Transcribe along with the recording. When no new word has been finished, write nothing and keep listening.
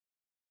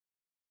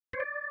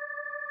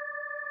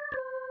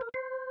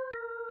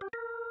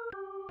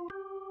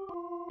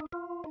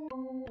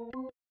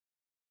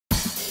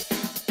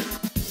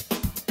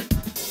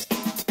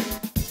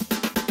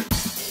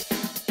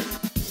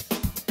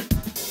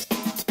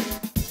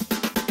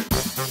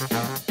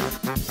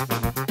Without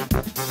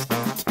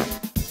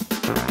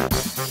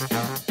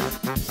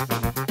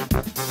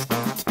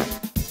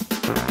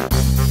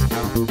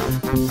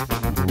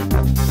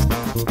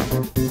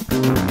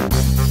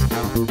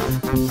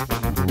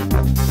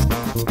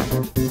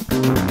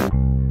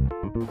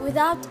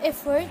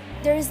effort,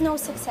 there is no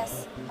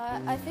success.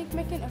 I think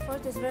making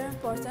effort is very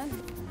important.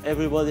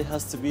 Everybody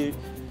has to be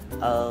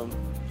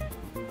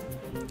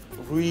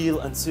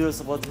real and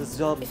serious about his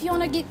job. If you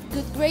want to get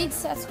good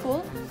grades at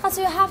school,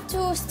 also you have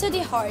to study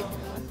hard.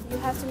 You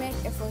have to make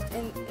effort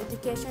in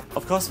education.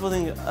 Of course,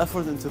 putting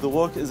effort into the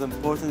work is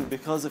important,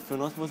 because if you're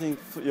not putting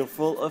your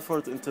full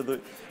effort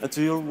into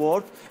your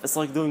work, it's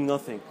like doing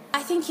nothing.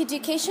 I think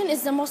education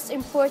is the most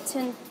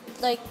important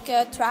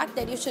track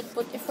that you should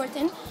put effort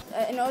in.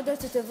 In order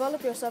to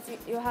develop yourself,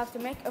 you have to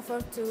make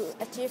effort to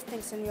achieve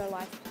things in your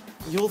life.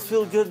 You'll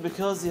feel good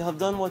because you have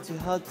done what you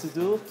had to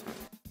do.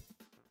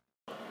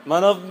 ما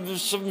أنا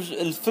مش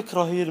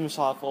الفكرة هي اللي مش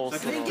عارف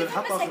أوصلها.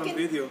 حطها في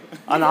الفيديو.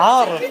 أنا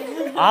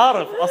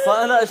عارف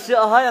أصلا أنا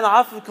أشياء هاي أنا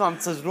عارف إنكم عم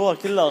تسجلوها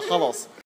كلها خلص.